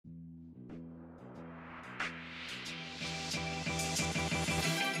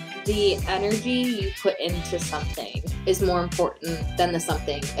the energy you put into something is more important than the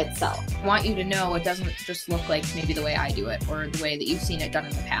something itself. I want you to know it doesn't just look like maybe the way I do it or the way that you've seen it done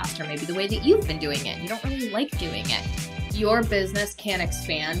in the past or maybe the way that you've been doing it. You don't really like doing it. Your business can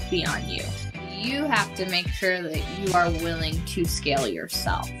expand beyond you. You have to make sure that you are willing to scale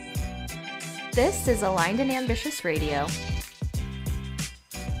yourself. This is Aligned and Ambitious Radio.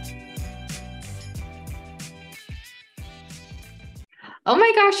 Oh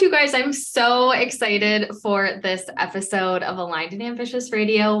my gosh, you guys, I'm so excited for this episode of Aligned and Ambitious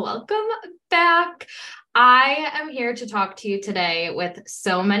Radio. Welcome back. I am here to talk to you today with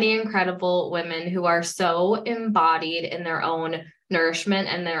so many incredible women who are so embodied in their own nourishment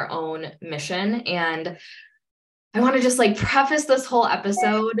and their own mission. And I want to just preface this whole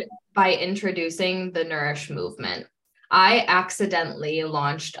episode by introducing the Nourish movement. I accidentally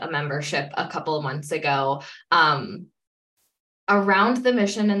launched a membership a couple of months ago, around the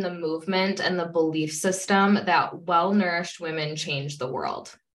mission and the movement and the belief system that well-nourished women change the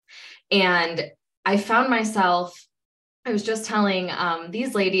world. And I found myself, I was just telling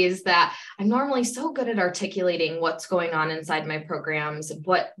these ladies that I'm normally so good at articulating what's going on inside my programs,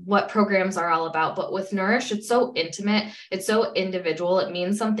 what programs are all about. But with Nourish, it's so intimate, it's so individual. It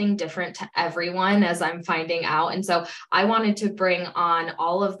means something different to everyone, as I'm finding out. And so I wanted to bring on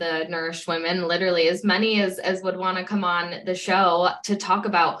all of the nourished women, literally as many as would want to come on the show to talk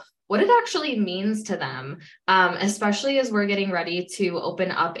about what it actually means to them, especially as we're getting ready to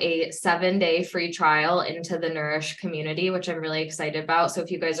open up a 7-day free trial into the Nourish community, which I'm really excited about. So if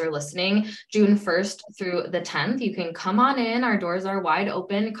you guys are listening, June 1st through the 10th, you can come on in. Our doors are wide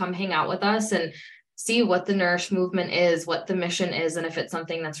open. Come hang out with us and see what the Nourish movement is, what the mission is, and if it's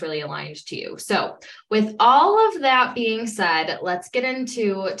something that's really aligned to you. So with all of that being said, let's get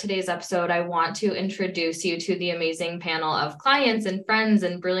into today's episode. I want to introduce you to the amazing panel of clients and friends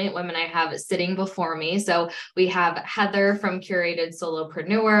and brilliant women I have sitting before me. So we have Heather from Curated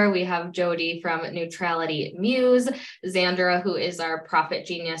Solopreneur. We have Jodi from Neutrality Muse, Zandra, who is our profit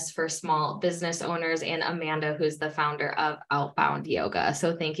genius for small business owners, and Amanda, who's the founder of Outbound Yoga.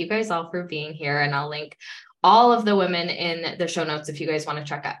 So thank you guys all for being here, and I'll link all of the women in the show notes if you guys want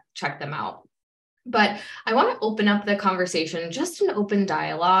to check them out. But I want to open up the conversation, just an open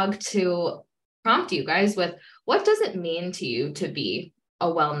dialogue, to prompt you guys with, what does it mean to you to be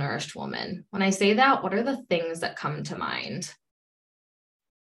a well-nourished woman? When I say that, what are the things that come to mind?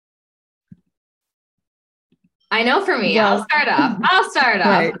 I know for me, I'll start off.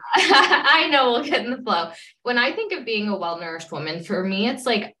 Right. I know we'll get in the flow. When I think of being a well-nourished woman, for me, it's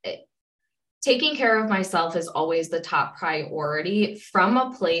taking care of myself is always the top priority, from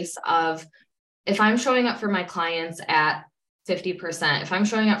a place of, if I'm showing up for my clients at 50%, if I'm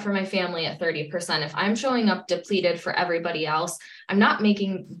showing up for my family at 30%, if I'm showing up depleted for everybody else, I'm not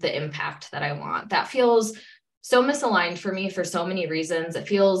making the impact that I want. That feels so misaligned for me for so many reasons. It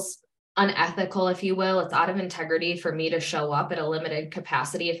feels unethical, if you will. It's out of integrity for me to show up at a limited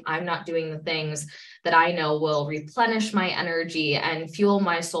capacity if I'm not doing the things that I know will replenish my energy and fuel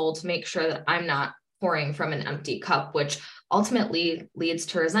my soul, to make sure that I'm not pouring from an empty cup, which ultimately leads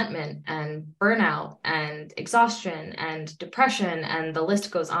to resentment and burnout and exhaustion and depression, and the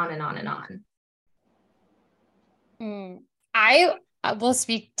list goes on and on and on. I will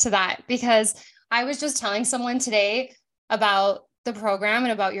speak to that, because I was just telling someone today about the program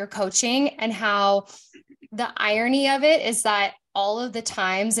and about your coaching, and how the irony of it is that all of the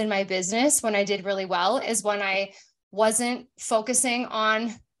times in my business when I did really well is when I wasn't focusing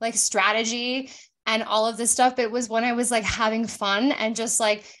on strategy and all of this stuff. It was when I was having fun and just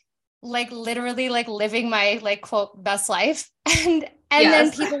literally living my quote best life. And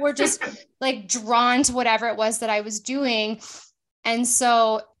yes. Then people were just drawn to whatever it was that I was doing. And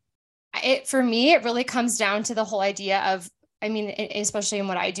so for me, it really comes down to the whole idea of, especially in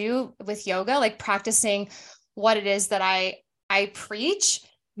what I do with yoga, practicing what it is that I preach.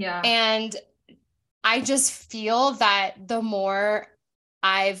 Yeah. And I just feel that the more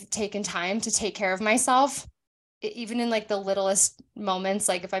I've taken time to take care of myself, even in the littlest moments,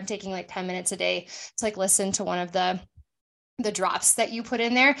 if I'm taking 10 minutes a day to listen to one of the drops that you put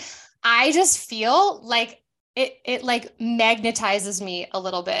in there, I just feel it magnetizes me a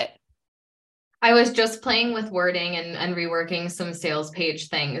little bit. I was just playing with wording and reworking some sales page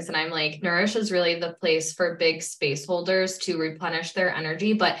things. And I'm Nourish is really the place for big space holders to replenish their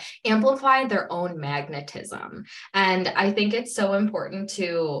energy, but amplify their own magnetism. And I think it's so important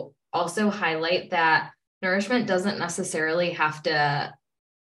to also highlight that nourishment doesn't necessarily have to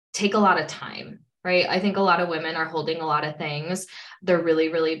take a lot of time. right? I think a lot of women are holding a lot of things. They're really,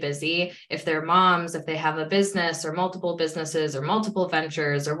 really busy. If they're moms, if they have a business or multiple businesses or multiple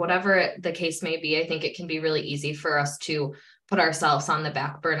ventures or whatever the case may be, I think it can be really easy for us to put ourselves on the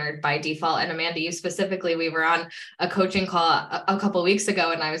back burner by default. And Amanda, you specifically, we were on a coaching call a couple of weeks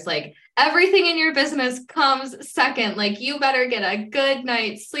ago, and I was like, everything in your business comes second. Like, you better get a good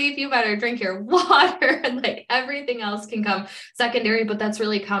night's sleep. You better drink your water. And like everything else can come secondary, but that's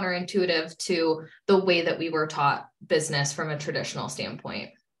really counterintuitive to the way that we were taught business from a traditional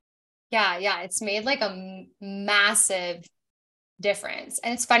standpoint. Yeah. It's made like a massive difference.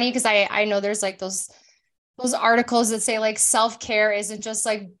 And it's funny because I know there's like those articles that say like self-care isn't just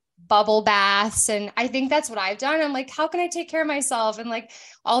like bubble baths. And I think that's what I've done. I'm like, how can I take care of myself? And like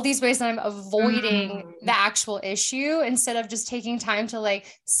all these ways that I'm avoiding the actual issue instead of just taking time to like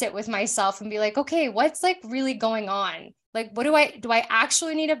sit with myself and be like, okay, what's like really going on? Like, do I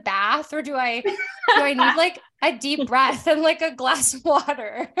actually need a bath, or do I need like a deep breath and like a glass of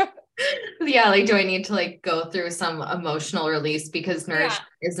water? Yeah. Like, do I need to like go through some emotional release, because Nourish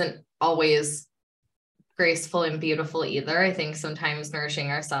isn't always graceful and beautiful either. I think sometimes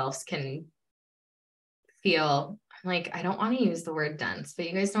nourishing ourselves can feel like, I don't want to use the word dense, but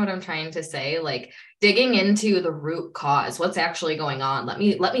you guys know what I'm trying to say. Like digging into the root cause, what's actually going on. Let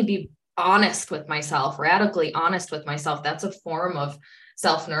me be honest with myself, radically honest with myself. That's a form of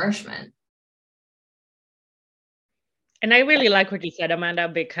self-nourishment. And I really like what you said, Amanda,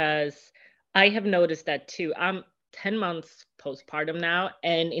 because I have noticed that too. I'm 10 months postpartum now.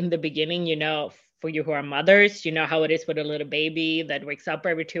 And in the beginning, you know, for you who are mothers, you know how it is with a little baby that wakes up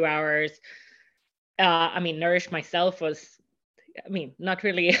every 2 hours. I mean, Nourish myself was, I mean, not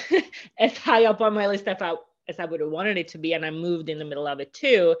really as high up on my list as I would have wanted it to be. And I moved in the middle of it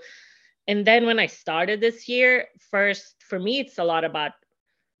too. And then when I started this year, first, for me, it's a lot about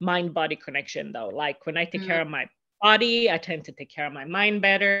mind-body connection though. Like when I take care of my body, I tend to take care of my mind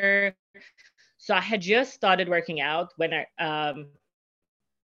better. So I had just started working out when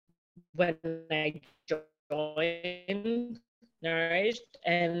I joined Nourished,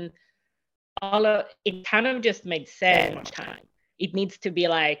 and it kind of just made sense. Time it needs to be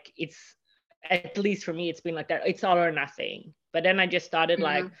like, it's, at least for me, it's been like that. It's all or nothing. But then I just started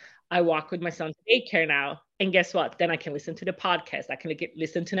like, I walk with my son to daycare now, and guess what? Then I can listen to the podcast. I can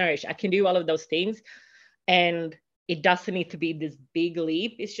listen to Nourish. I can do all of those things, and it doesn't need to be this big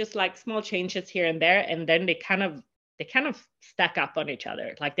leap. It's just like small changes here and there, and then they kind of stack up on each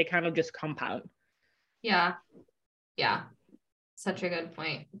other. Like they kind of just compound. Yeah. Such a good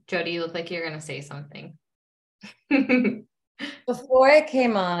point. Jodi, you look like you're going to say something. Before I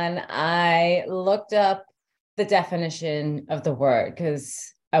came on, I looked up the definition of the word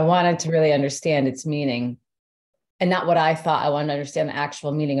because I wanted to really understand its meaning, and not what I thought. I wanted to understand the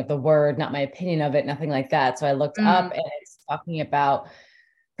actual meaning of the word, not my opinion of it, nothing like that. So I looked up, and it's talking about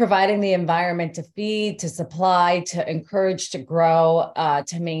providing the environment to feed, to supply, to encourage, to grow,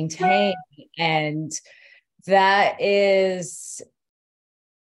 to maintain. And that is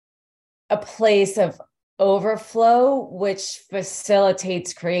a place of overflow, which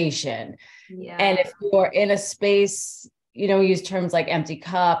facilitates creation. Yeah. And if you're in a space, you know, use terms like empty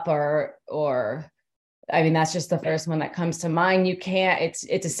cup or I mean, that's just the first one that comes to mind. You can't,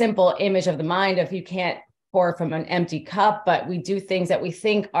 it's a simple image of the mind if you can't pour from an empty cup, but we do things that we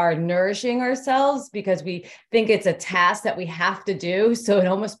think are nourishing ourselves because we think it's a task that we have to do. So it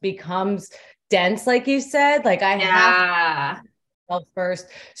almost becomes dense, like you said, like I have to first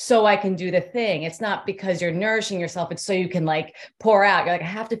so I can do the thing. It's not because you're nourishing yourself, it's so you can like pour out. You're like, I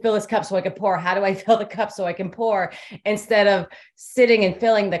have to fill this cup so I can pour. How do I fill the cup so I can pour? Instead of sitting and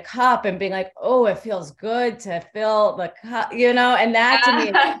filling the cup and being like, oh, it feels good to fill the cup, you know. And that to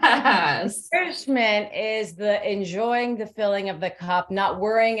me, nourishment is the enjoying the filling of the cup, not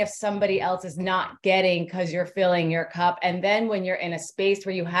worrying if somebody else is not getting because you're filling your cup. And then when you're in a space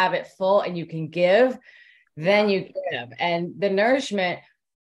where you have it full and you can give, then you give. And the nourishment,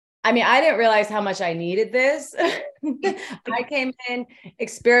 I mean, I didn't realize how much I needed this. I came in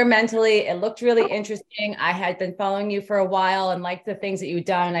experimentally. It looked really interesting. I had been following you for a while and liked the things that you'd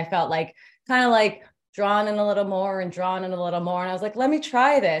done. And I felt like kind of like drawn in a little more and drawn in a little more. And I was like, let me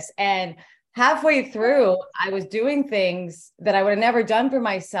try this. And halfway through, I was doing things that I would have never done for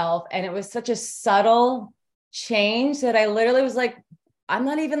myself. And it was such a subtle change that I literally was like, I'm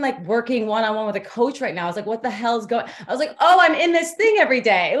not even like working one-on-one with a coach right now. I was like, what the hell's going? I was like, oh, I'm in this thing every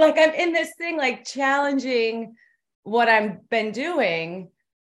day. Like I'm in this thing, like challenging what I've been doing.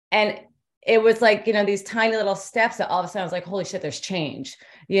 And it was like, these tiny little steps that all of a sudden I was like, holy shit, there's change.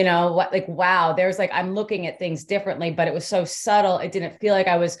 Wow, there's like, I'm looking at things differently, but it was so subtle. It didn't feel like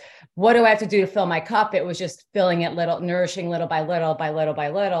what do I have to do to fill my cup? It was just filling it nourishing little by little by little by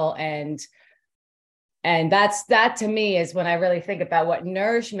little. And that to me is when I really think about what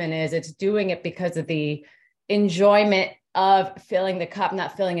nourishment is. It's doing it because of the enjoyment of filling the cup,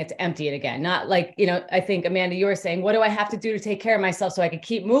 not filling it to empty it again. Not like, I think Amanda, you were saying, what do I have to do to take care of myself so I could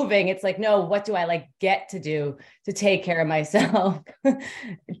keep moving? It's like, no, what do I get to do to take care of myself,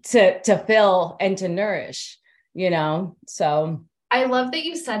 to fill and to nourish, so. I love that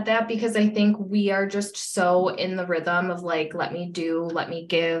you said that, because I think we are just so in the rhythm of like, let me do, let me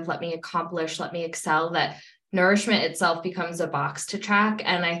give, let me accomplish, let me excel, that nourishment itself becomes a box to check.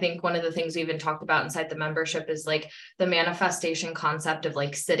 And I think one of the things we even talked about inside the membership is like the manifestation concept of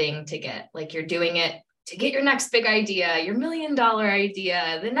like sitting to get, like you're doing it to get your next big idea, your $1 million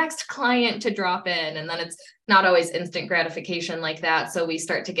idea, the next client to drop in. And then it's not always instant gratification like that. So we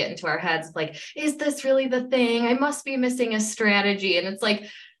start to get into our heads like, is this really the thing? I must be missing a strategy. And it's like,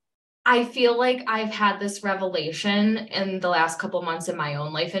 I feel like I've had this revelation in the last couple of months in my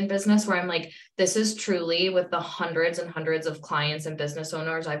own life in business where I'm like, this is truly, with the hundreds and hundreds of clients and business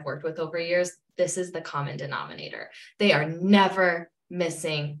owners I've worked with over years, this is the common denominator. They are never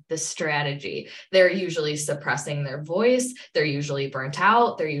missing the strategy. They're usually suppressing their voice. They're usually burnt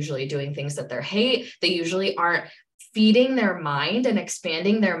out. They're usually doing things that they hate. They usually aren't feeding their mind and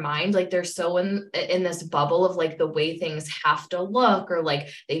expanding their mind. Like they're so in this bubble of like the way things have to look, or like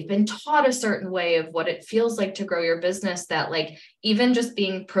they've been taught a certain way of what it feels like to grow your business, that like even just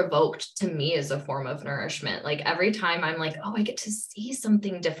being provoked to me is a form of nourishment. Like every time I'm like, oh, I get to see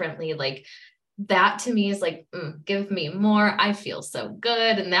something differently, like that to me is like, give me more. I feel so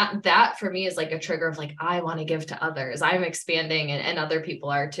good. And that for me is like a trigger of like, I want to give to others. I'm expanding and other people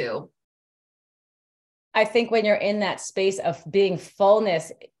are too. I think when you're in that space of being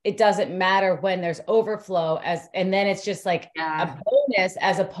fullness, it doesn't matter when there's overflow and then it's just like a bonus,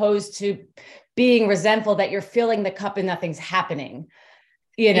 as opposed to being resentful that you're filling the cup and nothing's happening,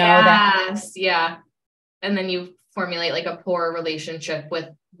 Yes. Yeah. And then you formulate like a poor relationship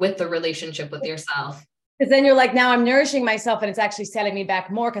with the relationship with yourself. Because then you're like, now I'm nourishing myself and it's actually setting me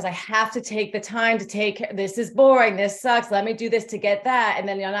back more because I have to take the time to this is boring. This sucks. Let me do this to get that. And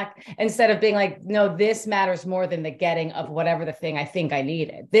then you're not, instead of being like, no, this matters more than the getting of whatever the thing I think I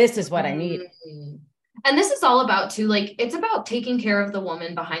needed. This is what I need. And this is all about too, like, it's about taking care of the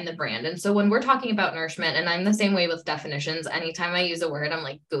woman behind the brand. And so when we're talking about nourishment, and I'm the same way with definitions, anytime I use a word, I'm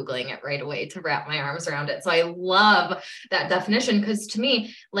like Googling it right away to wrap my arms around it. So I love that definition, because to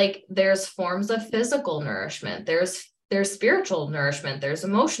me, like, there's forms of physical nourishment. There's spiritual nourishment, there's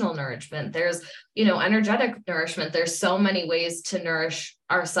emotional nourishment, there's, energetic nourishment. There's so many ways to nourish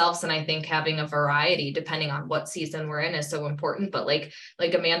ourselves. And I think having a variety, depending on what season we're in, is so important. But like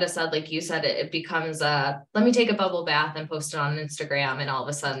Amanda said, like you said, it becomes let me take a bubble bath and post it on Instagram. And all of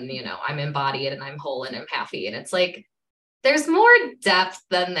a sudden, I'm embodied and I'm whole and I'm happy. And it's like, there's more depth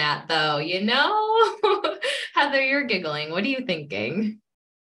than that though, Heather, you're giggling. What are you thinking?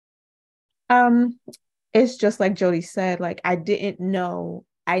 It's just like Jodi said, like, I didn't know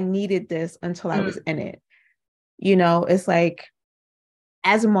I needed this until I was in it. It's like,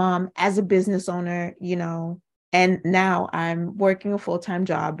 as a mom, as a business owner, and now I'm working a full-time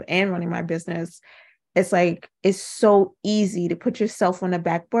job and running my business. It's like, it's so easy to put yourself on the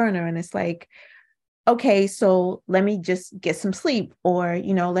back burner. And it's like, okay, so let me just get some sleep, or,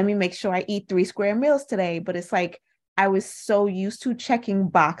 let me make sure I eat 3 square meals today. But it's like, I was so used to checking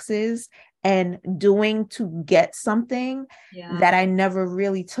boxes and doing to get something that I never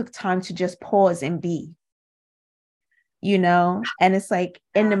really took time to just pause and be, and it's like,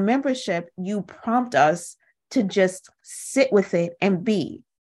 in the membership, you prompt us to just sit with it and be,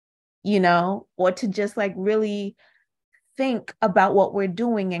 or to just like really think about what we're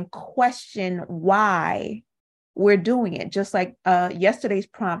doing and question why we're doing it. Just like yesterday's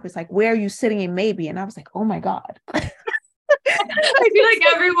prompt is like, where are you sitting in maybe? And I was like, oh my God. I feel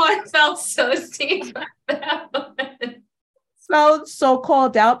like everyone felt so seen by that one. Felt so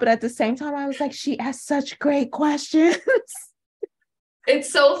called out, but at the same time, I was like, she asked such great questions.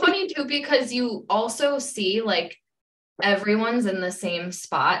 It's so funny too, because you also see like everyone's in the same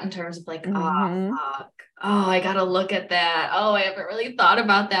spot in terms of like, oh, fuck. Oh, I gotta look at that. Oh, I haven't really thought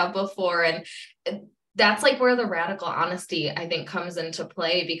about that before. And that's like where the radical honesty, I think, comes into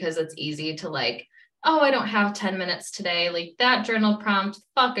play, because it's easy to like oh, I don't have 10 minutes today. Like that journal prompt,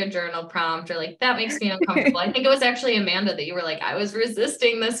 fuck a journal prompt, or like that makes me uncomfortable. I think it was actually Amanda that you were like, I was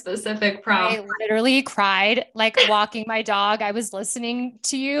resisting this specific prompt. I literally cried, like walking my dog. I was listening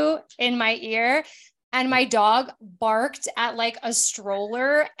to you in my ear, and my dog barked at like a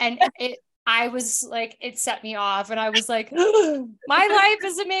stroller, and I was like, it set me off, and I was like, my life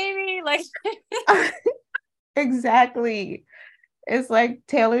is a maybe. Like, Exactly. It's like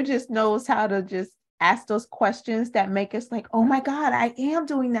Taylor just knows how to just ask those questions that make us like, oh my God, I am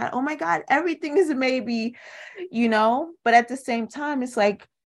doing that. Oh my God, everything is a maybe, But at the same time, it's like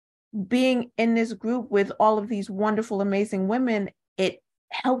being in this group with all of these wonderful, amazing women, it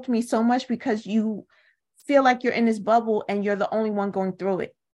helped me so much because you feel like you're in this bubble and you're the only one going through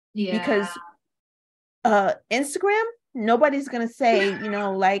it. Yeah. Because Instagram, nobody's going to say,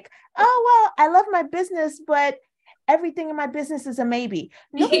 like, oh, well, I love my business, but everything in my business is a maybe.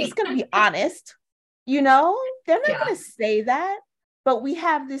 Nobody's going to be honest, they're not going to say that, but we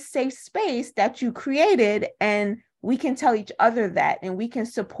have this safe space that you created, and we can tell each other that, and we can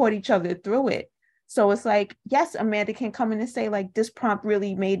support each other through it. So it's like, yes, Amanda can come in and say like, this prompt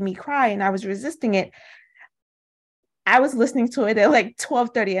really made me cry and I was resisting it. I was listening to it at like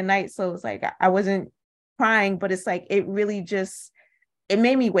 12:30 at night. So it's like, I wasn't crying, but it's like, it really just, it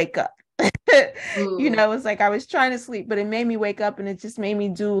made me wake up. It's like I was trying to sleep, but it made me wake up, and it just made me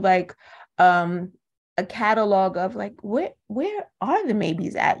do like a catalog of like, where are the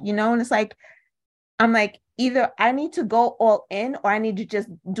maybes at, and it's like, I'm like, either I need to go all in or I need to just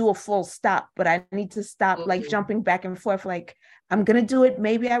do a full stop, but I need to stop like jumping back and forth. Like, I'm going to do it.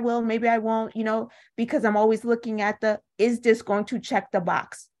 Maybe I will, maybe I won't, because I'm always looking at is this going to check the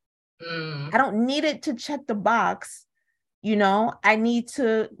box? I don't need it to check the box. I need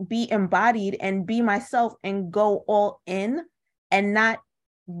to be embodied and be myself and go all in and not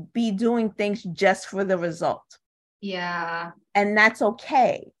be doing things just for the result. Yeah. And that's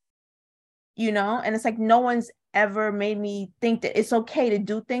okay. And it's like, no one's ever made me think that it's okay to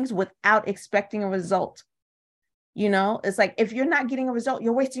do things without expecting a result. It's like, if you're not getting a result,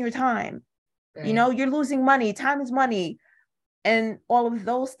 you're wasting your time. Right. You're losing money. Time is money. And all of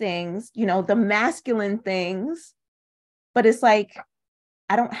those things, the masculine things. But it's like,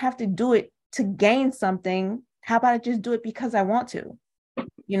 I don't have to do it to gain something. How about I just do it because I want to?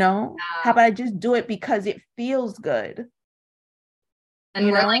 How about I just do it because it feels good? And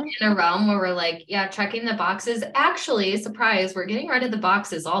we're like in a realm where we're like, yeah, checking the boxes. Actually, surprise, we're getting rid of the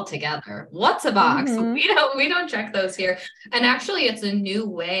boxes altogether. What's a box? Mm-hmm. We don't check those here. And actually, it's a new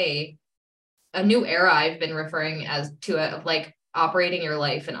way, a new era I've been referring to it, of like operating your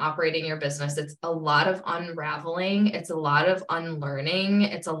life and operating your business. It's a lot of unraveling. It's a lot of unlearning.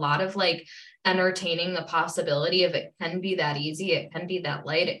 It's a lot of like entertaining the possibility of it can be that easy. It can be that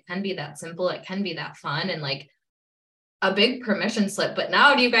light. It can be that simple. It can be that fun. And like, a big permission slip. But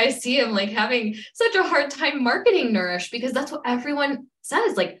now do you guys see him like having such a hard time marketing Nourish, because that's what everyone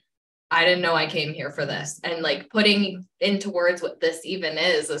says. Like, I didn't know I came here for this. And like putting into words what this even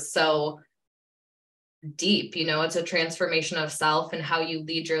is so deep. It's a transformation of self and how you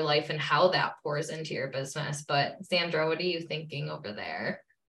lead your life and how that pours into your business. But Zandra, what are you thinking over there?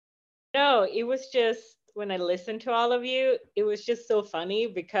 No, it was just, when I listened to all of you, it was just so funny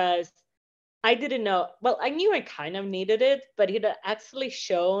because I didn't know. Well, I knew I kind of needed it, but it had actually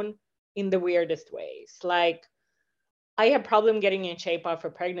shown in the weirdest ways. Like, I had problem getting in shape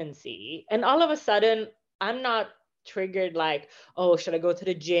after pregnancy, and all of a sudden, I'm not triggered like, oh, should I go to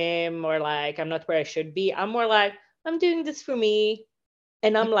the gym, or like, I'm not where I should be. I'm more like, I'm doing this for me,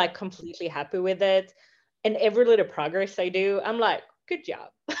 and I'm like completely happy with it. And every little progress I do, I'm like, good job.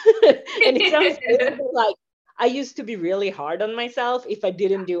 And it sounds like, I used to be really hard on myself if I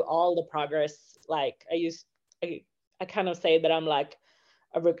didn't do all the progress. Like I kind of say that I'm like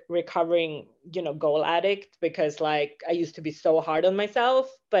a recovering, goal addict, because like I used to be so hard on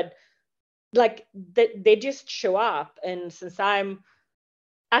myself, but like they just show up. And since I'm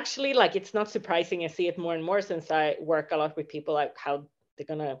actually like, it's not surprising, I see it more and more since I work a lot with people, like how they're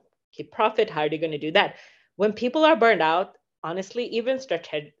going to keep profit, how are they going to do that? When people are burned out, honestly, even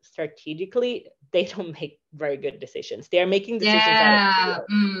strategically, they don't make very good decisions. They are making decisions out of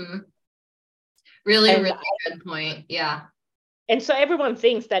fear. Really good point. Yeah. And so everyone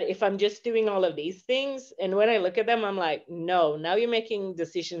thinks that if I'm just doing all of these things, and when I look at them, I'm like, no, now you're making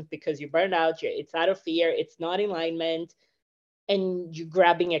decisions because you're burned out. It's out of fear. It's not in alignment. And you're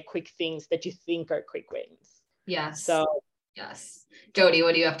grabbing at quick things that you think are quick wins. Yes. So, yes. Jodi,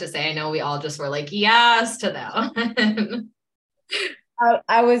 what do you have to say? I know we all just were like, yes to that.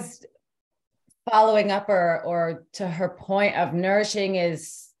 I was following up or to her point of nourishing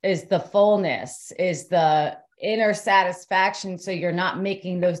is the fullness, is the inner satisfaction. So you're not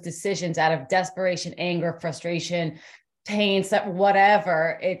making those decisions out of desperation, anger, frustration, pain, stuff,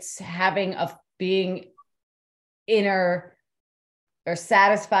 whatever. It's being inner or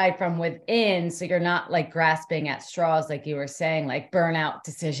satisfied from within. So you're not like grasping at straws, like you were saying, like burnout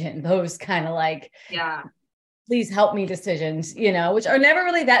decision, those kind of like, yeah, please help me decisions, which are never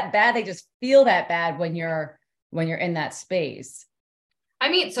really that bad. They just feel that bad when you're in that space. I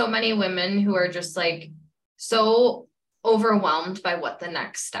meet so many women who are just like so overwhelmed by what the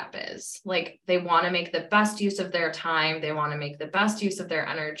next step is. Like they want to make the best use of their time. They want to make the best use of their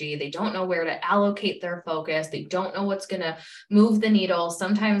energy. They don't know where to allocate their focus. They don't know what's going to move the needle.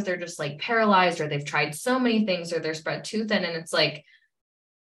 Sometimes they're just like paralyzed, or they've tried so many things, or they're spread too thin. And it's like,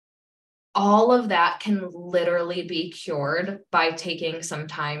 all of that can literally be cured by taking some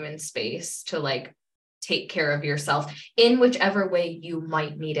time and space to like take care of yourself in whichever way you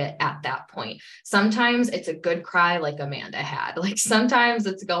might need it at that point. Sometimes it's a good cry like Amanda had. Like sometimes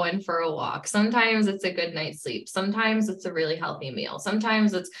it's going for a walk. Sometimes it's a good night's sleep. Sometimes it's a really healthy meal.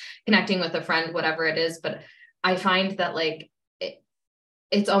 Sometimes it's connecting with a friend, whatever it is. But I find that like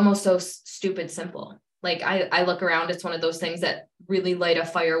it's almost so stupid simple. Like I look around, it's one of those things that really light a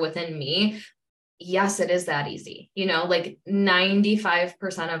fire within me. Yes, it is that easy. Like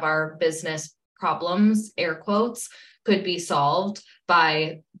 95% of our business problems, air quotes, could be solved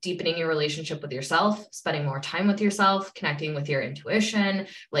by deepening your relationship with yourself, spending more time with yourself, connecting with your intuition,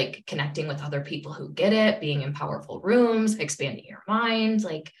 like connecting with other people who get it, being in powerful rooms, expanding your mind.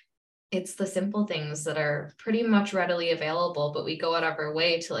 Like it's the simple things that are pretty much readily available, but we go out of our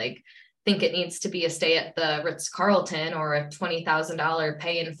way to like think it needs to be a stay at the Ritz-Carlton or a $20,000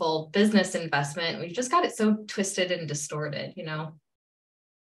 pay in full business investment. We've just got it so twisted and distorted,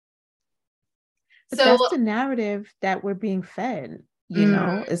 But So that's the narrative that we're being fed,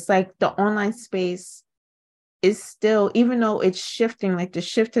 It's like the online space is still, even though it's shifting, like the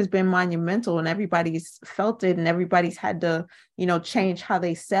shift has been monumental and everybody's felt it and everybody's had to, change how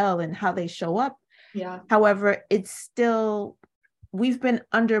they sell and how they show up. yeah. However, it's still, we've been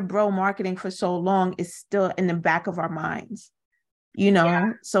under bro marketing for so long, it's still in the back of our minds.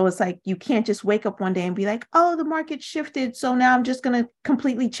 So it's like you can't just wake up one day and be like, oh, the market shifted, so now I'm just going to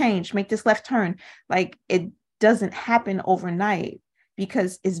completely change, make this left turn. Like it doesn't happen overnight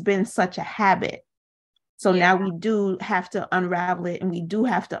because it's been such a habit. So now we do have to unravel it and we do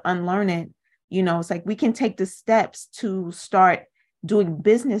have to unlearn it. It's like we can take the steps to start doing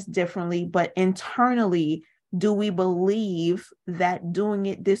business differently, but internally, do we believe that doing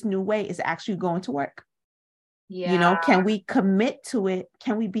it this new way is actually going to work? Can we commit to it?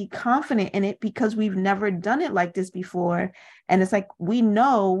 Can we be confident in it? Because we've never done it like this before. And it's like, we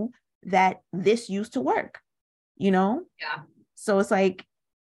know that this used to work, Yeah. So it's like,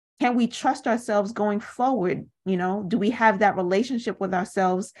 can we trust ourselves going forward? Do we have that relationship with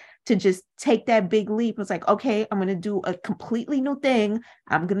ourselves to just take that big leap? It's like, okay, I'm going to do a completely new thing.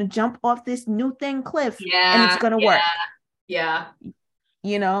 I'm going to jump off this new thing cliff and it's going to work. Yeah.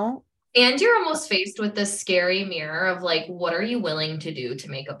 And you're almost faced with this scary mirror of like, what are you willing to do to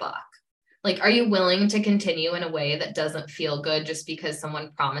make a buck? Like, are you willing to continue in a way that doesn't feel good just because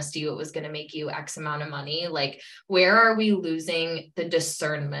someone promised you it was going to make you X amount of money? Like, where are we losing the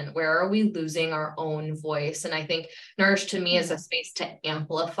discernment? Where are we losing our own voice? And I think Nourish to me is a space to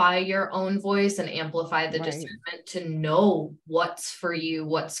amplify your own voice and amplify the discernment to know what's for you,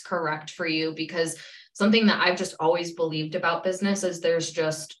 what's correct for you. Because something that I've just always believed about business is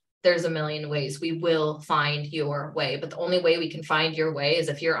there's a million ways. We will find your way, but the only way we can find your way is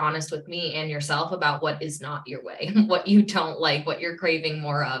if you're honest with me and yourself about what is not your way, what you don't like, what you're craving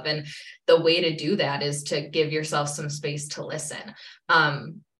more of. And the way to do that is to give yourself some space to listen.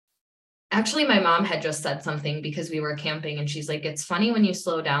 Actually, my mom had just said something because we were camping and she's like, it's funny when you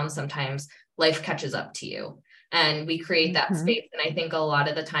slow down, sometimes life catches up to you. And we create that space. And I think a lot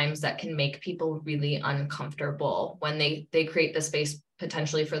of the times that can make people really uncomfortable when they create the space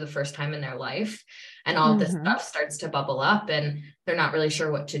potentially for the first time in their life. And all this stuff starts to bubble up and they're not really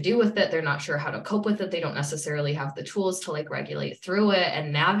sure what to do with it. They're not sure how to cope with it. They don't necessarily have the tools to like regulate through it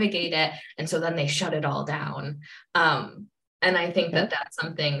and navigate it. And so then they shut it all down. And I think that that's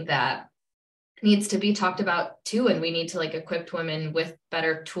something that needs to be talked about too. And we need to like equip women with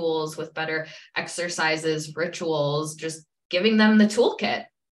better tools, with better exercises, rituals, just giving them the toolkit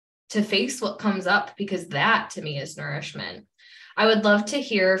to face what comes up, because that to me is nourishment. I would love to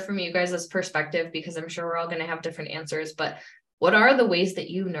hear from you guys' perspective, because I'm sure we're all going to have different answers, but what are the ways that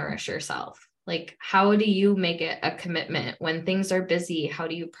you nourish yourself? Like, how do you make it a commitment when things are busy? How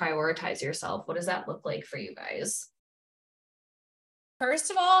do you prioritize yourself? What does that look like for you guys?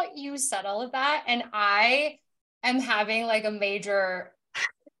 First of all, you said all of that, and I am having like a major,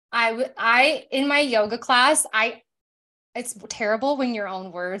 I in my yoga class, it's terrible when your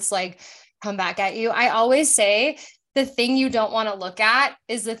own words like come back at you. I always say the thing you don't want to look at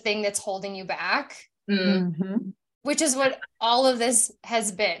is the thing that's holding you back, which is what all of this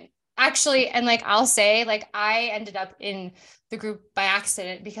has been actually. And like, I'll say, like, I ended up in the group by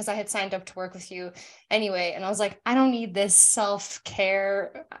accident because I had signed up to work with you anyway. And I was like, I don't need this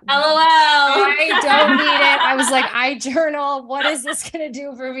self-care. LOL. I don't need it. I was like, I journal. What is this going to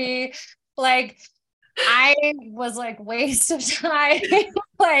do for me? Like, I was like, waste of time.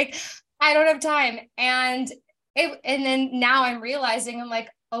 Like, I don't have time. And then now I'm realizing, I'm like,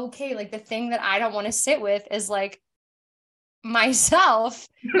 okay, like the thing that I don't want to sit with is like myself.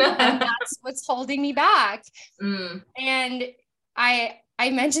 And that's what's holding me back. And I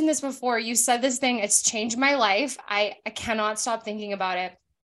mentioned this before. You said this thing, it's changed my life. I cannot stop thinking about it.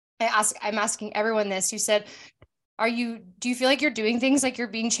 I'm asking everyone this. You said, do you feel like you're doing things like you're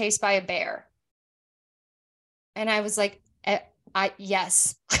being chased by a bear? And I was like,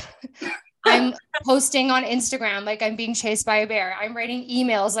 yes. I'm posting on Instagram like I'm being chased by a bear. I'm writing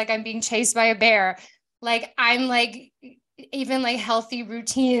emails like I'm being chased by a bear. Like I'm like, even like healthy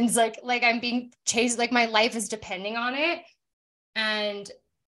routines, like I'm being chased, like my life is depending on it. And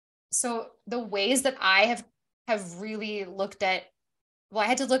so the ways that I have really looked at, well, I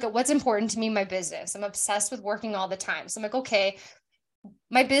had to look at what's important to me in my business. I'm obsessed with working all the time. So I'm like, okay,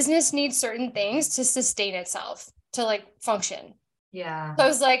 my business needs certain things to sustain itself, to like function. Yeah. So I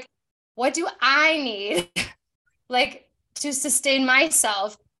was like, what do I need like to sustain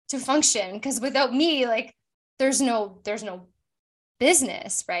myself to function? Because without me, like there's no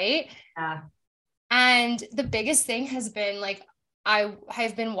business, right? Yeah. And the biggest thing has been like, I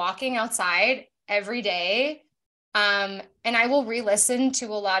have been walking outside every day. And I will re-listen to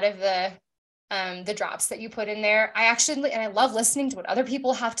a lot of the drops that you put in there. And I love listening to what other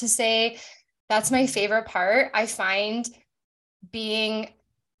people have to say. That's my favorite part. I find being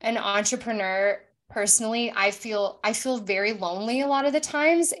an entrepreneur personally, I feel very lonely a lot of the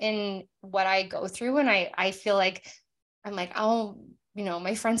times in what I go through. And I feel like I'm like, oh,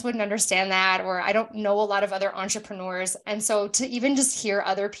 my friends wouldn't understand that, or I don't know a lot of other entrepreneurs. And so to even just hear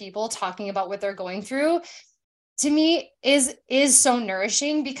other people talking about what they're going through, to me is so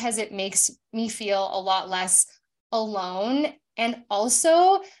nourishing, because it makes me feel a lot less alone. And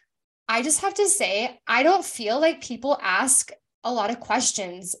also, I just have to say, I don't feel like people ask a lot of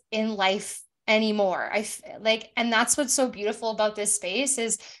questions in life anymore. And that's what's so beautiful about this space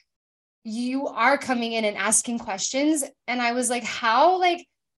is you are coming in and asking questions. And I was like, how, like,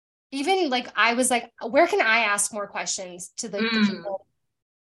 even like, I was like, where can I ask more questions to the people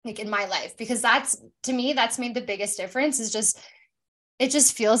like in my life? Because to me, that's made the biggest difference. It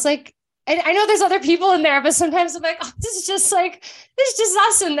just feels like, I know there's other people in there, but sometimes I'm like, oh, this is just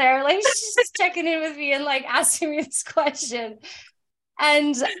us in there. Like, she's just checking in with me and like asking me this question.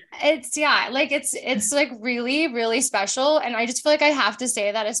 And it's like really, really special. And I just feel like I have to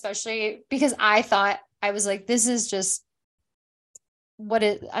say that, especially because I thought, I was like, this is just, what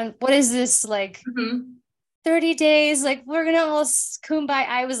is this like 30 days? Like, we're going to all kumbaya.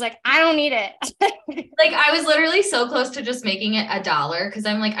 I was like, I don't need it. Like, I was literally so close to just making it $1. Cause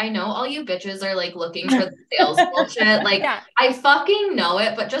I'm like, I know all you bitches are like looking for the sales bullshit. Like, yeah. I fucking know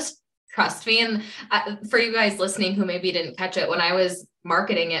it, but just trust me. And for you guys listening who maybe didn't catch it, when I was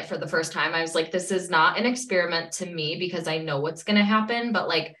marketing it for the first time, I was like, this is not an experiment to me because I know what's going to happen, but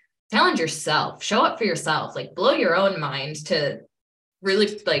like, challenge yourself, show up for yourself, like blow your own mind to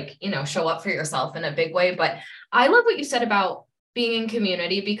really like, show up for yourself in a big way. But I love what you said about being in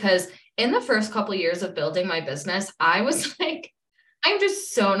community, because in the first couple of years of building my business, I was like, I'm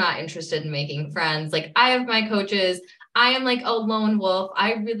just so not interested in making friends. Like, I have my coaches. I am like a lone wolf.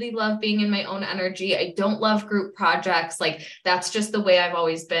 I really love being in my own energy. I don't love group projects. Like, that's just the way I've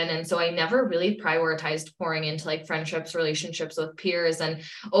always been. And so I never really prioritized pouring into like friendships, relationships with peers. And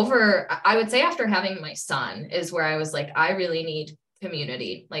I would say after having my son is where I was like, I really need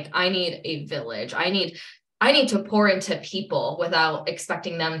community. Like, I need a village. I need to pour into people without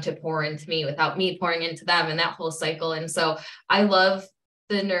expecting them to pour into me, without me pouring into them, and that whole cycle. And so I love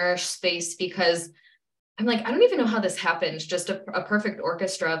the Nourish space because I'm like, I don't even know how this happened. Just a perfect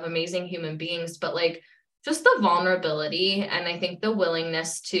orchestra of amazing human beings, but like just the vulnerability. And I think the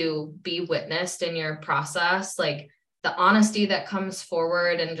willingness to be witnessed in your process, like the honesty that comes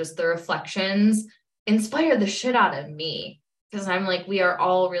forward and just the reflections inspire the shit out of me. Because I'm like, we are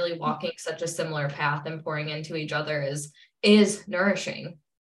all really walking such a similar path, and pouring into each other is nourishing.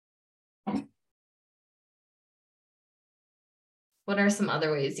 What are some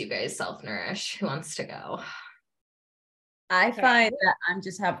other ways you guys self-nourish? Who wants to go? I find that I'm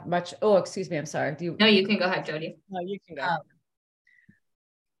just have much, oh, excuse me, I'm sorry. No, you can go ahead, Jodi. No, you can go.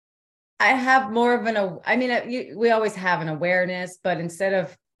 I have more of we always have an awareness, but instead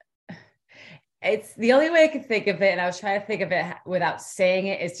of, it's the only way I could think of it. And I was trying to think of it without saying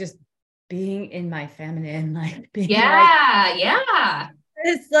it. It's just being in my feminine, like being yeah.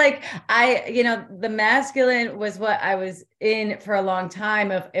 It's like the masculine was what I was in for a long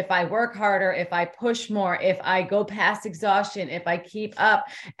time of if I work harder, if I push more, if I go past exhaustion, if I keep up.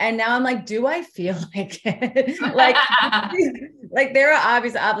 And now I'm like, do I feel like it? like there are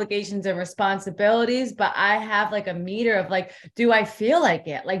obvious obligations and responsibilities, but I have like a meter of like, do I feel like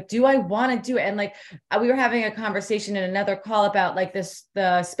it? Like, do I want to do it? And like, we were having a conversation in another call about like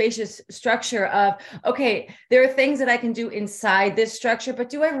the spacious structure of, okay, there are things that I can do inside this structure, but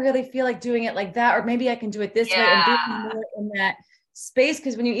do I really feel like doing it like that? Or maybe I can do it this way and be more in that space.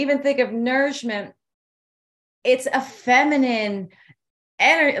 Because when you even think of nourishment, it's a feminine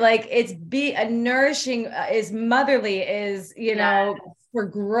energy, like it's a nourishing, is motherly, is, for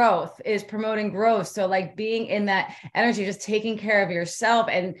growth, is promoting growth. So like being in that energy, just taking care of yourself.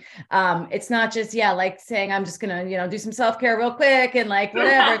 And it's not just, like saying, I'm just going to, do some self-care real quick and like,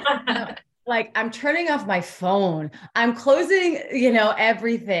 whatever. Like I'm turning off my phone. I'm closing,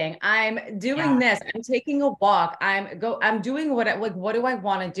 everything. I'm doing this. I'm taking a walk. I'm doing what do I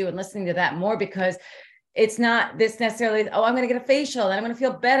want to do, and listening to that more, because it's not this necessarily, I'm going to get a facial and I'm going to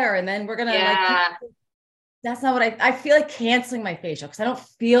feel better. And then we're going to that's not what I feel like canceling my facial because I don't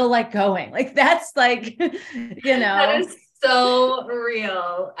feel like going. Like that's like, That is so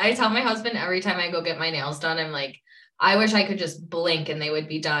real. I tell my husband every time I go get my nails done, I'm like, I wish I could just blink and they would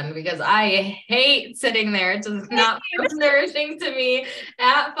be done, because I hate sitting there. It does not feel nourishing to me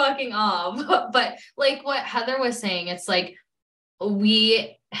at fucking all. But like what Heather was saying, it's like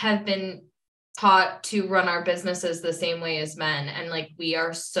we have been taught to run our businesses the same way as men. And like, we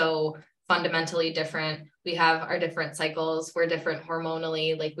are so fundamentally different. We have our different cycles. We're different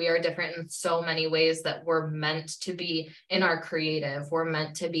hormonally. Like we are different in so many ways that we're meant to be in our creative. We're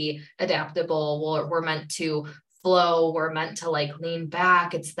meant to be adaptable. We're meant to flow. We're meant to like lean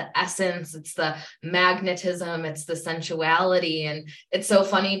back. It's the essence. It's the magnetism. It's the sensuality. And it's so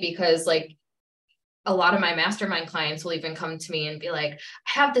funny because like, a lot of my mastermind clients will even come to me and be like,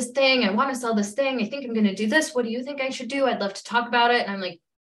 I have this thing. I want to sell this thing. I think I'm going to do this. What do you think I should do? I'd love to talk about it. And I'm like,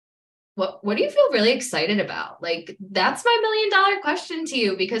 what do you feel really excited about? Like, that's my $1 million question to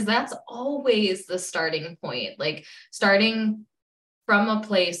you, because that's always the starting point. Like starting from a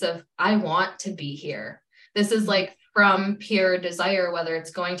place of, I want to be here. This is like from pure desire, whether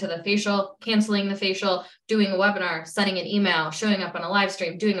it's going to the facial, canceling the facial, doing a webinar, sending an email, showing up on a live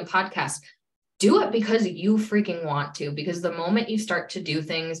stream, doing a podcast. Do it because you freaking want to, because the moment you start to do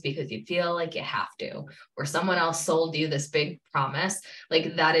things because you feel like you have to, or someone else sold you this big promise,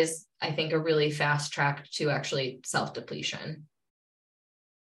 like that is, I think, a really fast track to actually self-depletion.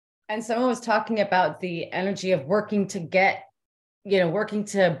 And someone was talking about the energy of working to get, working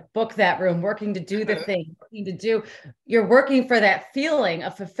to book that room, working to do the thing, you're working for that feeling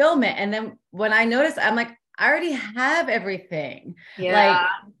of fulfillment. And then when I noticed, I'm like, I already have everything. Like,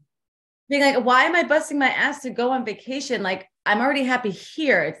 being like, why am I busting my ass to go on vacation? Like, I'm already happy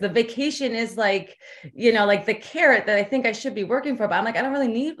here. It's the vacation is like, like the carrot that I think I should be working for, but I'm like, I don't really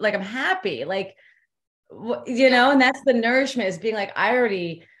need, like, I'm happy. Like, and that's the nourishment, is being like, I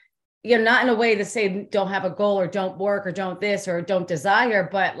already, not in a way to say, don't have a goal or don't work or don't this or don't desire,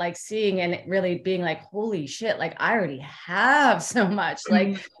 but like seeing and really being like, holy shit, like I already have so much.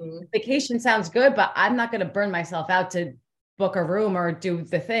 Like vacation sounds good, but I'm not going to burn myself out to book a room or do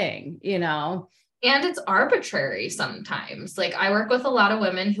the thing, And it's arbitrary sometimes. Like I work with a lot of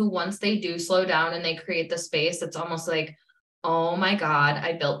women who, once they do slow down and they create the space, it's almost like, oh my God,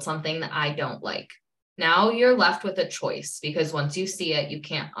 I built something that I don't like. Now you're left with a choice, because once you see it, you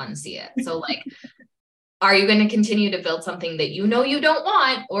can't unsee it. So like, are you going to continue to build something that you don't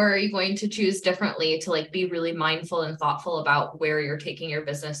want, or are you going to choose differently to like be really mindful and thoughtful about where you're taking your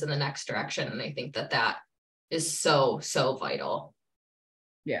business in the next direction? And I think that is so, so vital.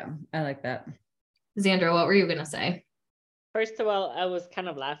 Yeah, I like that. Zandra, what were you going to say? First of all, I was kind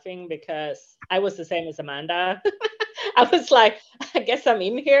of laughing because I was the same as Amanda. I was like, I guess I'm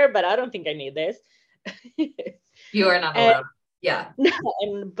in here, but I don't think I need this. You are not alone. Yeah.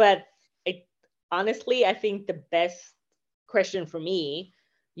 But honestly, I think the best question for me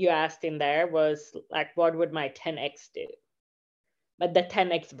you asked in there was like, what would my 10x do? But the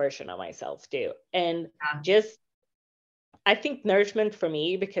 10x version of myself do. And I think nourishment for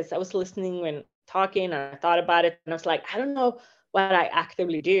me, because I was listening when talking and I thought about it, and I was like, I don't know what I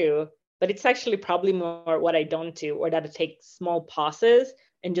actively do, but it's actually probably more what I don't do, or that I take small pauses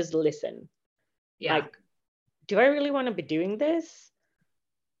and just listen. Yeah. Like, do I really want to be doing this?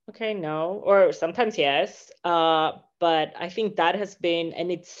 Okay, no. Or sometimes yes. But I think that has been,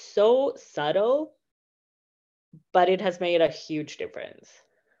 and it's so subtle, but it has made a huge difference.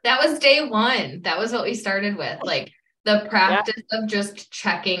 That was day one. That was what we started with, like the practice of just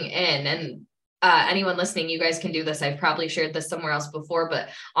checking in. And anyone listening, you guys can do this. I've probably shared this somewhere else before, but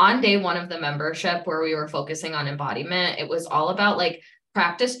on day one of the membership where we were focusing on embodiment, it was all about like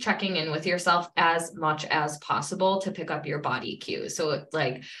practice checking in with yourself as much as possible to pick up your body cues. So it's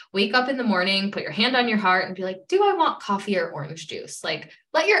like, wake up in the morning, put your hand on your heart and be like, do I want coffee or orange juice? Like,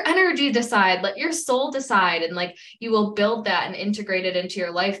 let your energy decide, let your soul decide. And like, you will build that and integrate it into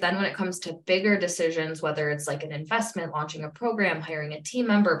your life. Then when it comes to bigger decisions, whether it's like an investment, launching a program, hiring a team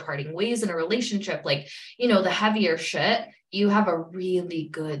member, parting ways in a relationship, like, you know, the heavier shit, you have a really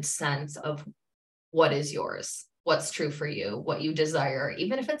good sense of what is yours, what's true for you, what you desire,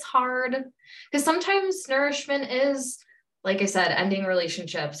 even if it's hard. Because sometimes nourishment is, like I said, ending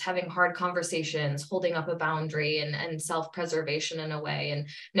relationships, having hard conversations, holding up a boundary, and self-preservation in a way, and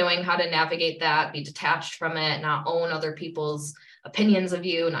knowing how to navigate that, be detached from it, not own other people's opinions of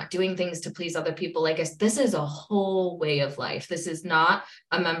you, not doing things to please other people. Like, this is a whole way of life. This is not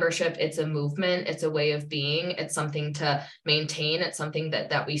a membership. It's a movement. It's a way of being. It's something to maintain. It's something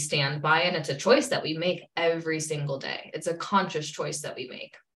that we stand by. And it's a choice that we make every single day. It's a conscious choice that we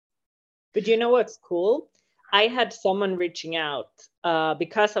make. But you know what's cool? I had someone reaching out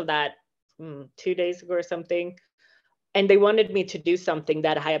because of that 2 days ago or something. And they wanted me to do something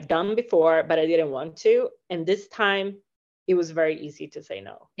that I have done before, but I didn't want to. And this time it was very easy to say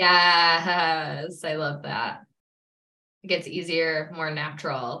no. Yes, I love that. It gets easier, more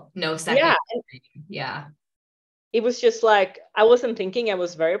natural, no second. Yeah. Yeah. It was just like, I wasn't thinking, I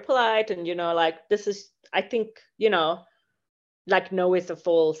was very polite. And, you know, like, this is, I think, you know, like, no is a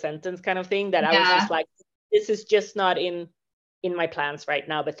full sentence kind of thing, that I was just like, this is just not in my plans right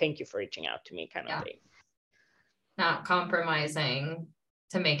now, but thank you for reaching out to me kind of thing. Not compromising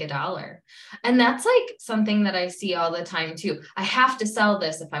to make $1. And that's like something that I see all the time too. I have to sell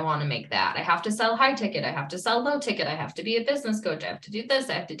this if I want to make that. I have to sell high ticket. I have to sell low ticket. I have to be a business coach. I have to do this.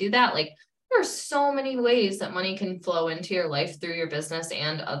 I have to do that. Like, there are so many ways that money can flow into your life through your business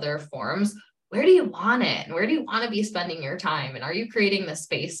and other forms. Where do you want it? And where do you want to be spending your time? And are you creating the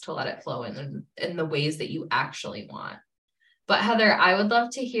space to let it flow in the ways that you actually want? But Heather, I would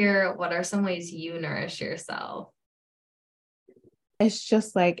love to hear, what are some ways you nourish yourself? It's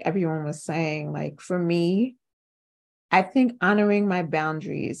just like everyone was saying, like, for me, I think honoring my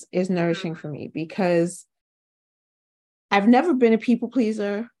boundaries is nourishing for me, because I've never been a people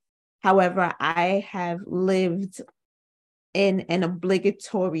pleaser. However, I have lived in an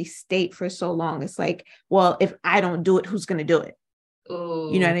obligatory state for so long. It's like, well, if I don't do it, who's going to do it? Ooh.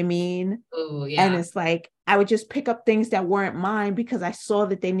 You know what I mean? Ooh, yeah. And it's like, I would just pick up things that weren't mine because I saw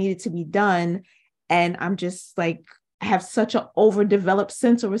that they needed to be done. And I'm just like, I have such an overdeveloped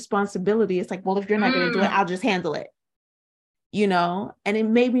sense of responsibility. It's like, well, if you're not going to do it, I'll just handle it, you know? And it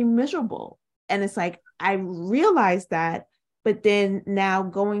made me miserable. And it's like, I realized that, but then now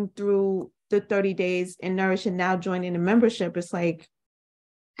going through the 30 days in Nourish and now joining the membership, it's like,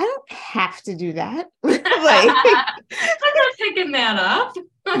 I don't have to do that. Like, I'm not picking that up.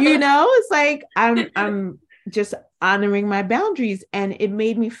 You know, it's like, I'm just honoring my boundaries, and it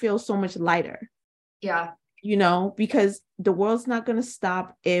made me feel so much lighter. Yeah. You know, because the world's not going to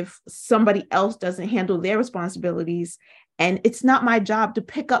stop if somebody else doesn't handle their responsibilities. And it's not my job to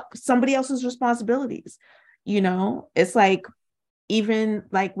pick up somebody else's responsibilities. You know, it's like, even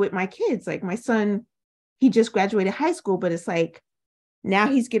like with my kids, like my son, he just graduated high school, but it's like, now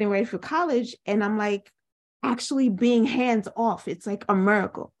he's getting ready for college. And I'm like, actually being hands off, it's like a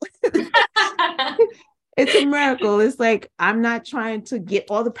miracle. It's a miracle. It's like, I'm not trying to get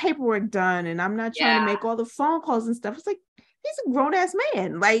all the paperwork done, and I'm not trying to make all the phone calls and stuff. It's like, he's a grown ass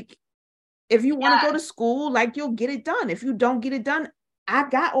man. Like, if you want to go to school, like, you'll get it done. If you don't get it done, I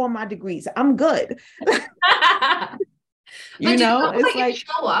got all my degrees. I'm good. You know, it's like,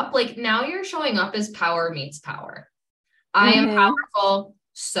 show up, like, now you're showing up as power meets power. I am powerful.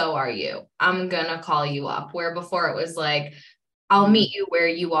 So are you. I'm going to call you up. Where before it was like, I'll meet you where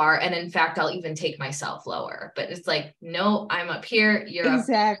you are. And in fact, I'll even take myself lower. But it's like, no, I'm up here. You're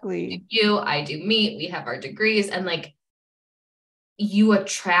exactly up here. I do me. We have our degrees. And like, you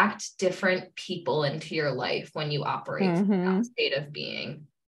attract different people into your life when you operate from that state of being.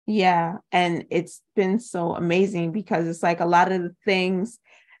 Yeah. And it's been so amazing, because it's like a lot of the things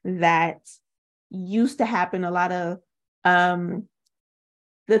that used to happen, a lot of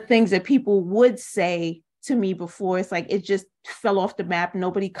the things that people would say to me before. It's like, it just fell off the map.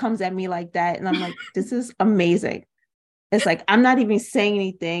 Nobody comes at me like that. And I'm like, this is amazing. It's like, I'm not even saying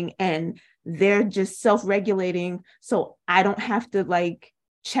anything and they're just self-regulating. So I don't have to like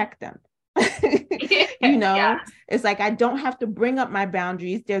check them. You know, yeah. It's like, I don't have to bring up my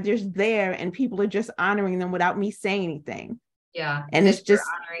boundaries. They're just there and people are just honoring them without me saying anything. Yeah. And it's just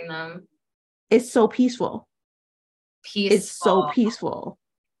honoring them. It's so peaceful. It's so peaceful.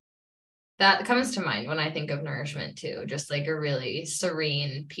 That comes to mind when I think of nourishment too. Just like a really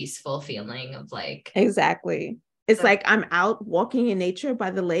serene, peaceful feeling of like. Exactly. It's like I'm out walking in nature by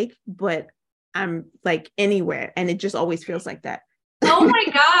the lake, but I'm like anywhere. And it just always feels like that. Oh my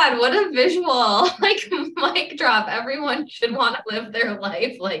God, what a visual. Like, mic drop. Everyone should want to live their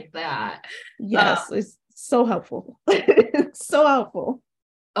life like that. Yes, it's so helpful. So helpful.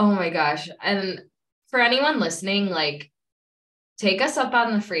 Oh my gosh. And for anyone listening, like, take us up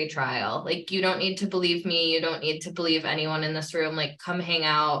on the free trial. Like, you don't need to believe me. You don't need to believe anyone in this room. Like, come hang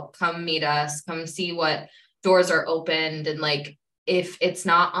out, come meet us, come see what doors are opened. And like, if it's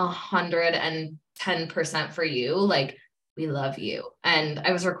not 110% for you, like, we love you. And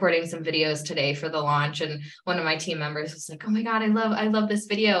I was recording some videos today for the launch, and one of my team members was like, oh my God, I love this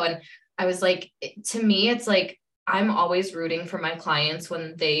video. And I was like, to me, it's like, I'm always rooting for my clients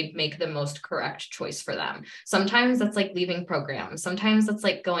when they make the most correct choice for them. Sometimes that's like leaving programs. Sometimes that's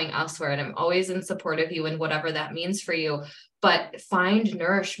like going elsewhere. And I'm always in support of you and whatever that means for you. But find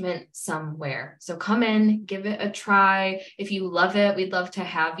nourishment somewhere. So come in, give it a try. If you love it, we'd love to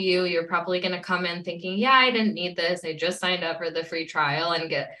have you. You're probably going to come in thinking, yeah, I didn't need this. I just signed up for the free trial, and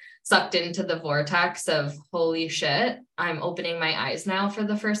get sucked into the vortex of holy shit, I'm opening my eyes now for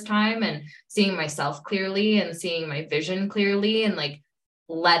the first time and seeing myself clearly and seeing my vision clearly, and like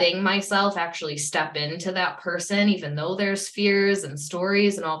letting myself actually step into that person, even though there's fears and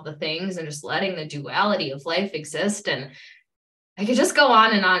stories and all the things, and just letting the duality of life exist. And I could just go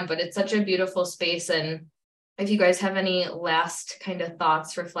on, but it's such a beautiful space. And if you guys have any last kind of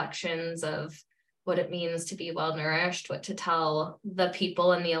thoughts, reflections of what it means to be well nourished, what to tell the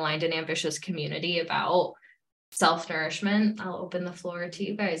people in the Aligned and Ambitious community about self-nourishment, I'll open the floor to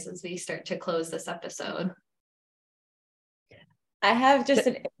you guys as we start to close this episode. I have just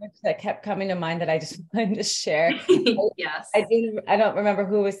an image that kept coming to mind that I just wanted to share. Yes. I don't remember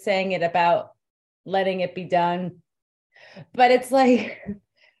who was saying it about letting it be done, but it's like,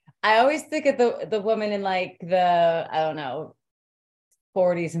 I always think of the woman in like the, I don't know,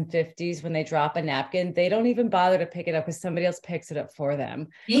 40s and 50s, when they drop a napkin, they don't even bother to pick it up because somebody else picks it up for them.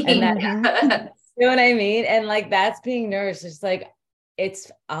 And that, you know what I mean? And like, that's being nourished. It's like,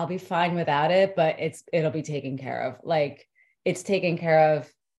 I'll be fine without it, but it'll be taken care of. Like, it's taken care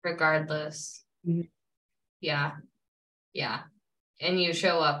of regardless. Mm-hmm. Yeah. And you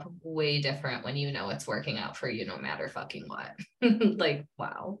show up way different when you know it's working out for you, no matter fucking what. Like,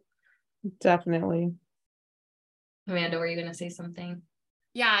 wow. Definitely. Amanda, were you going to say something?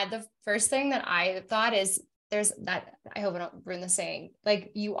 Yeah, the first thing that I thought is there's that, I hope I don't ruin the saying,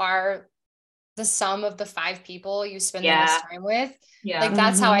 like, you are the sum of the 5 people you spend the most time with. Yeah. Like,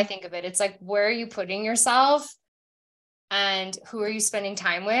 that's how I think of it. It's like, where are you putting yourself and who are you spending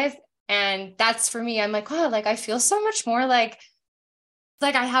time with? And that's, for me, I'm like, oh, like, I feel so much more like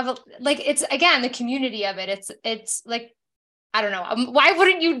I have it's, again, the community of it. It's like, I don't know. Why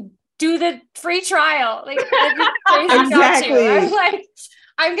wouldn't you do the free trial? Like exactly. I'm like,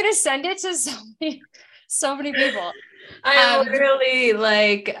 I'm going to send it to so many people. I literally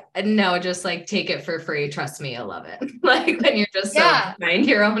like, no, just like take it for free. Trust me, I love it. Like, when you're just so behind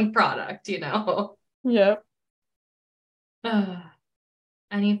your own product, you know? Yep.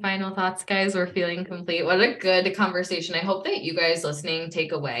 Any final thoughts, guys? We're feeling complete. What a good conversation. I hope that you guys listening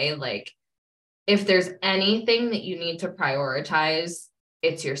take away, like, if there's anything that you need to prioritize,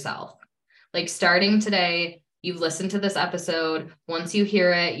 it's yourself. Like, starting today, you've listened to this episode. Once you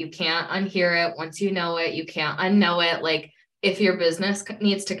hear it, you can't unhear it. Once you know it, you can't unknow it. Like, if your business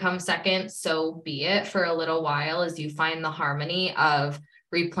needs to come second, so be it for a little while as you find the harmony of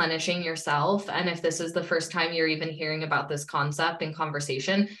replenishing yourself. And if this is the first time you're even hearing about this concept and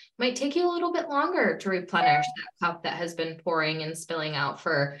conversation, it might take you a little bit longer to replenish that cup that has been pouring and spilling out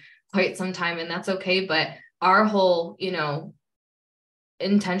for quite some time. And that's okay. But our whole,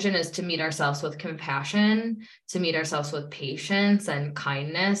 intention is to meet ourselves with compassion, to meet ourselves with patience and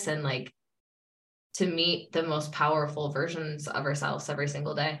kindness, and like to meet the most powerful versions of ourselves every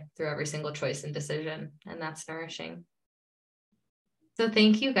single day through every single choice and decision. And that's nourishing. So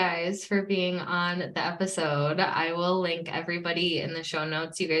thank you guys for being on the episode. I will link everybody in the show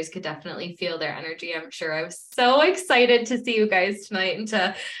notes. You guys could definitely feel their energy. I'm sure. I was so excited to see you guys tonight and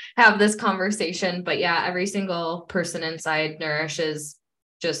to have this conversation. But yeah, every single person inside Nourish is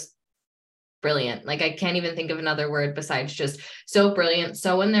just brilliant. Like, I can't even think of another word besides just so brilliant,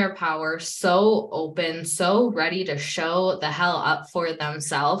 so in their power, so open, so ready to show the hell up for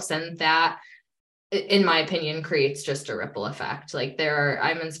themselves. And that, in my opinion, creates just a ripple effect. Like,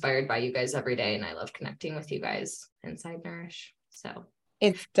 I'm inspired by you guys every day, and I love connecting with you guys inside Nourish. So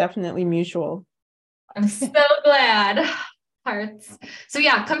it's definitely mutual. I'm so glad. Hearts. So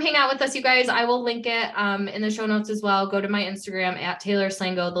yeah, come hang out with us, you guys. I will link it in the show notes as well. Go to my Instagram at Taylor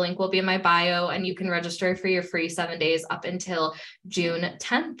Slango. The link will be in my bio, and you can register for your free 7 days up until June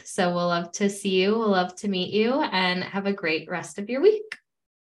 10th. So we'll love to see you. We'll love to meet you, and have a great rest of your week.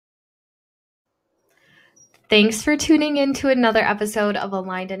 Thanks for tuning in to another episode of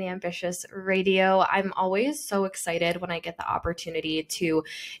Aligned and Ambitious Radio. I'm always so excited when I get the opportunity to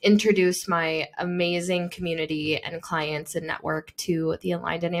introduce my amazing community and clients and network to the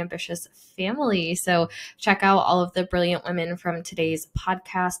Aligned and Ambitious family. So check out all of the brilliant women from today's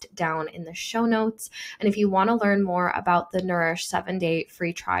podcast down in the show notes. And if you want to learn more about the Nourish 7-day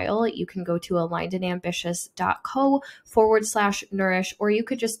free trial, you can go to alignedandambitious.co/Nourish, or you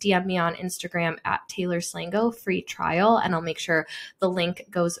could just DM me on Instagram at Taylor Slango free trial, and I'll make sure the link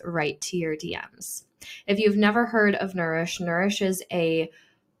goes right to your DMs. If you've never heard of Nourish, Nourish is a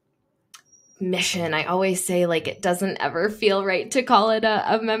mission. I always say, like, it doesn't ever feel right to call it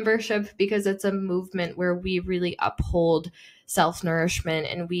a membership, because it's a movement where we really uphold self-nourishment,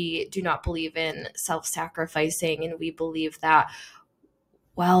 and we do not believe in self-sacrificing, and we believe that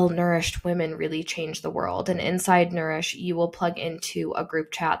well-nourished women really change the world. And inside Nourish, you will plug into a group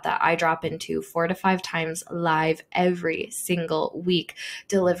chat that I drop into 4 to 5 times live every single week,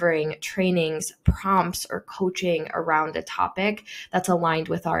 delivering trainings, prompts, or coaching around a topic that's aligned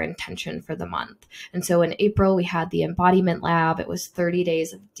with our intention for the month. And so in April, we had the Embodiment Lab. It was 30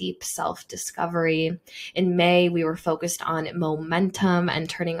 days of deep self-discovery. In May, we were focused on momentum and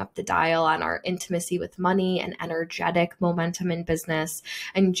turning up the dial on our intimacy with money and energetic momentum in business.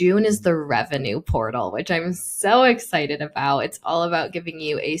 And June is the revenue portal, which I'm so excited about. It's all about giving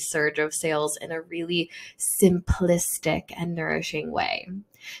you a surge of sales in a really simplistic and nourishing way.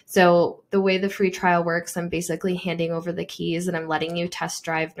 So the way the free trial works, I'm basically handing over the keys, and I'm letting you test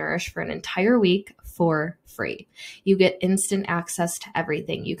drive Nourish for an entire week for free. You get instant access to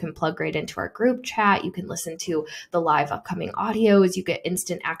everything. You can plug right into our group chat. You can listen to the live upcoming audios. You get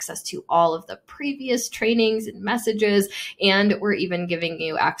instant access to all of the previous trainings and messages. And we're even giving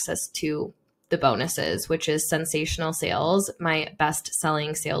you access to the bonuses, which is Sensational Sales, my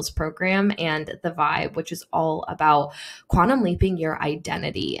best-selling sales program, and The Vibe, which is all about quantum leaping your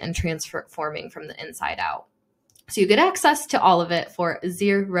identity and transforming from the inside out. So you get access to all of it for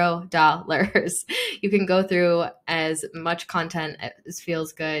 $0. You can go through as much content as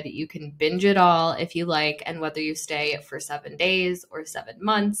feels good. You can binge it all if you like. And whether you stay for 7 days or 7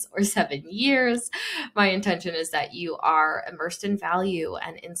 months or 7 years, my intention is that you are immersed in value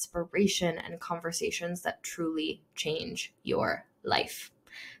and inspiration and conversations that truly change your life.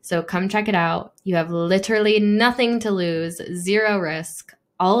 So come check it out. You have literally nothing to lose, 0 risk,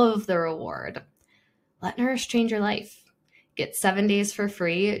 all of the reward. Let Nourish change your life. Get 7 days for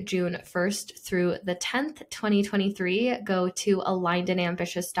free, June 1st through the 10th, 2023. Go to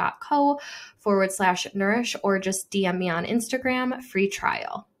alignedandambitious.co/Nourish, or just DM me on Instagram, free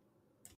trial.